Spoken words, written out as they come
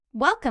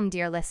Welcome,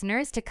 dear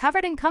listeners, to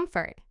Covered in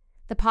Comfort,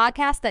 the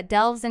podcast that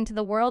delves into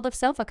the world of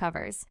sofa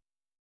covers.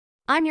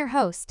 I'm your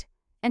host,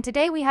 and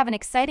today we have an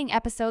exciting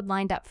episode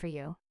lined up for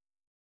you.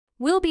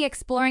 We'll be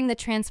exploring the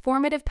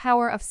transformative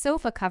power of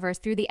sofa covers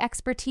through the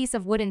expertise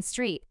of Wood &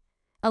 Street,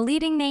 a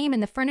leading name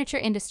in the furniture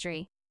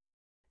industry.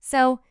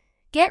 So,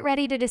 get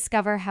ready to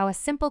discover how a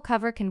simple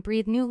cover can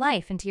breathe new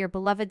life into your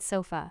beloved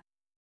sofa.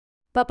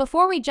 But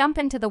before we jump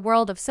into the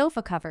world of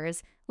sofa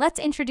covers, let's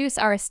introduce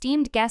our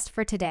esteemed guest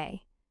for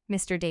today,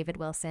 Mr. David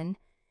Wilson,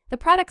 the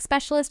product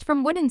specialist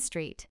from Wood &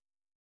 Street.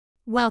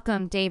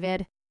 Welcome,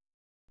 David.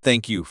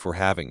 Thank you for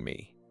having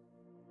me.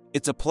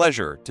 It's a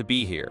pleasure to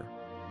be here.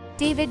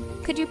 David,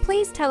 could you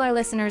please tell our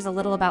listeners a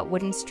little about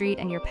Wood & Street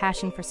and your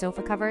passion for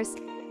sofa covers?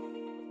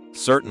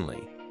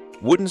 Certainly.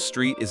 Wood &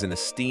 Street is an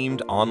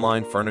esteemed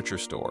online furniture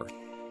store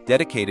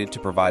dedicated to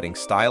providing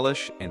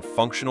stylish and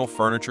functional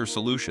furniture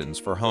solutions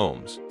for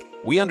homes.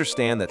 We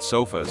understand that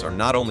sofas are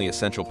not only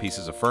essential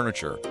pieces of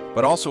furniture,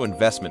 but also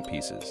investment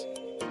pieces.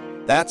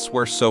 That's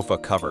where sofa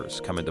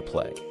covers come into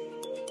play.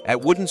 At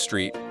Wood &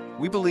 Street,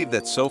 we believe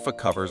that sofa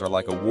covers are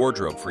like a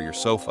wardrobe for your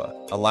sofa,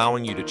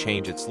 allowing you to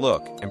change its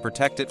look and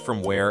protect it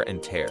from wear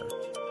and tear.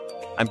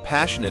 I'm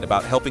passionate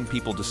about helping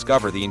people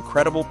discover the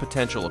incredible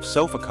potential of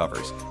sofa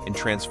covers in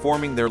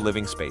transforming their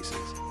living spaces.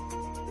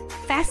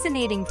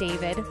 Fascinating,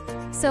 David.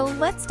 So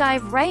let's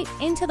dive right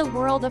into the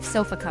world of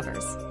sofa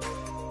covers.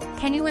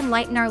 Can you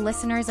enlighten our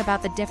listeners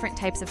about the different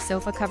types of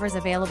sofa covers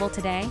available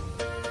today?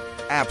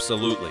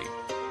 Absolutely.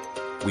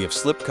 We have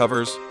slip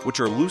covers, which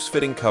are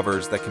loose-fitting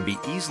covers that can be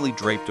easily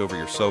draped over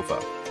your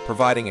sofa,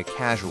 providing a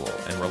casual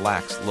and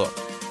relaxed look.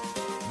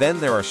 Then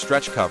there are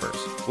stretch covers,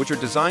 which are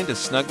designed to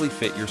snugly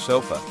fit your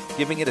sofa,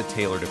 giving it a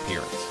tailored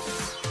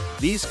appearance.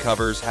 These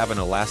covers have an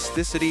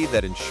elasticity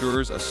that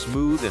ensures a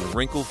smooth and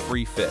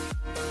wrinkle-free fit.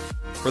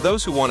 For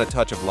those who want a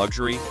touch of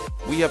luxury,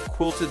 we have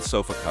quilted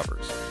sofa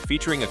covers,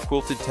 featuring a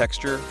quilted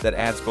texture that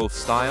adds both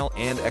style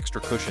and extra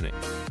cushioning.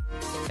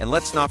 And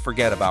let's not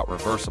forget about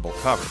reversible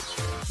covers,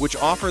 which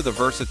offer the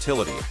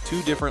versatility of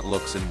two different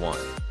looks in one.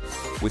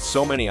 With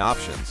so many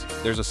options,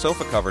 there's a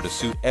sofa cover to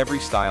suit every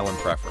style and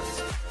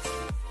preference.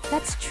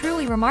 That's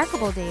truly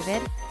remarkable,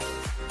 David.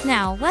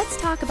 Now, let's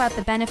talk about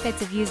the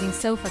benefits of using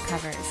sofa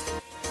covers.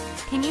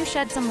 Can you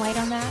shed some light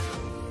on that?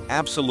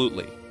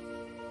 Absolutely.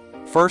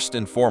 First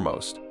and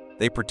foremost,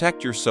 they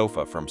protect your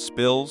sofa from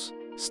spills,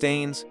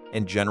 stains,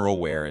 and general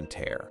wear and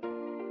tear.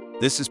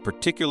 This is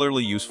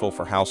particularly useful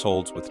for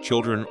households with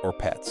children or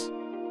pets.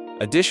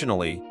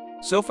 Additionally,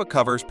 sofa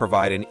covers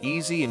provide an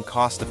easy and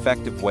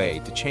cost-effective way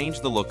to change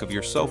the look of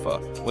your sofa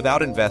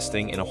without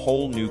investing in a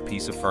whole new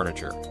piece of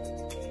furniture.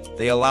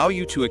 They allow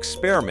you to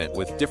experiment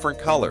with different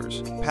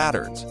colors,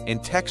 patterns,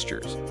 and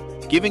textures,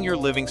 giving your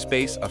living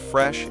space a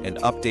fresh and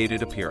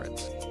updated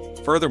appearance.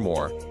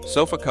 Furthermore,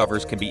 sofa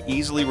covers can be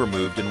easily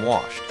removed and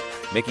washed,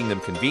 making them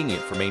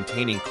convenient for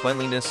maintaining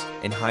cleanliness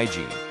and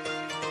hygiene.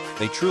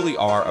 They truly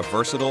are a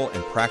versatile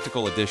and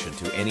practical addition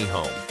to any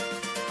home.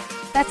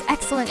 That's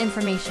excellent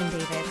information,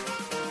 David.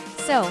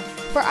 So,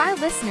 for our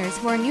listeners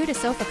who are new to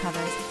sofa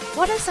covers,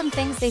 what are some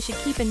things they should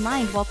keep in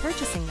mind while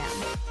purchasing them?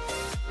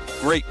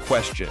 Great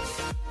question.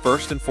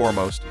 First and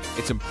foremost,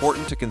 it's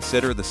important to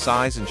consider the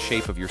size and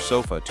shape of your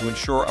sofa to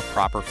ensure a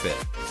proper fit.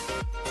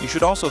 You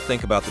should also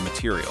think about the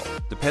material,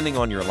 depending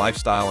on your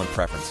lifestyle and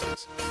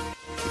preferences.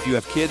 If you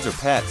have kids or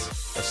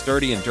pets, a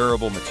sturdy and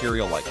durable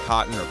material like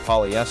cotton or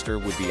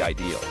polyester would be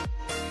ideal.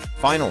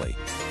 Finally,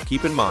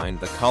 keep in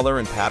mind the color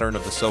and pattern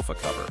of the sofa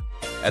cover,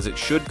 as it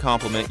should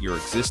complement your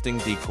existing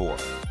decor.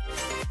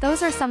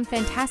 Those are some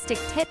fantastic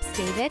tips,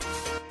 David.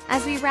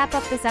 As we wrap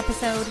up this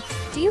episode,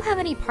 do you have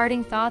any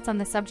parting thoughts on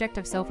the subject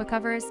of sofa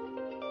covers?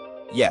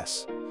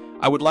 Yes,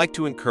 I would like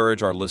to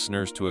encourage our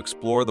listeners to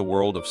explore the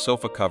world of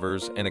sofa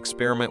covers and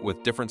experiment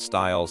with different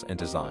styles and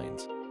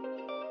designs.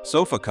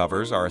 Sofa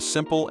covers are a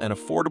simple and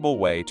affordable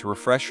way to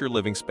refresh your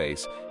living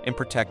space and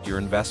protect your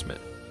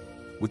investment.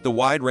 With the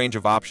wide range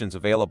of options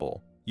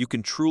available, you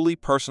can truly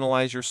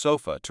personalize your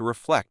sofa to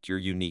reflect your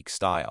unique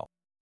style.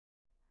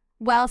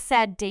 Well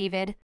said,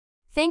 David.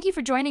 Thank you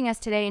for joining us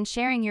today and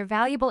sharing your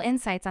valuable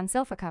insights on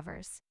sofa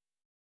covers.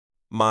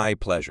 My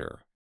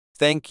pleasure.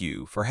 Thank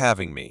you for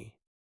having me.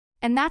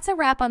 And that's a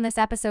wrap on this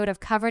episode of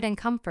Covered in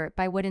Comfort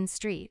by Wood &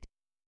 Street.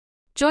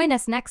 Join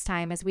us next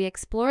time as we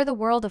explore the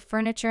world of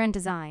furniture and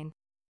design.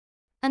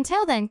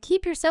 Until then,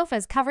 keep your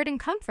sofas covered in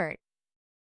comfort.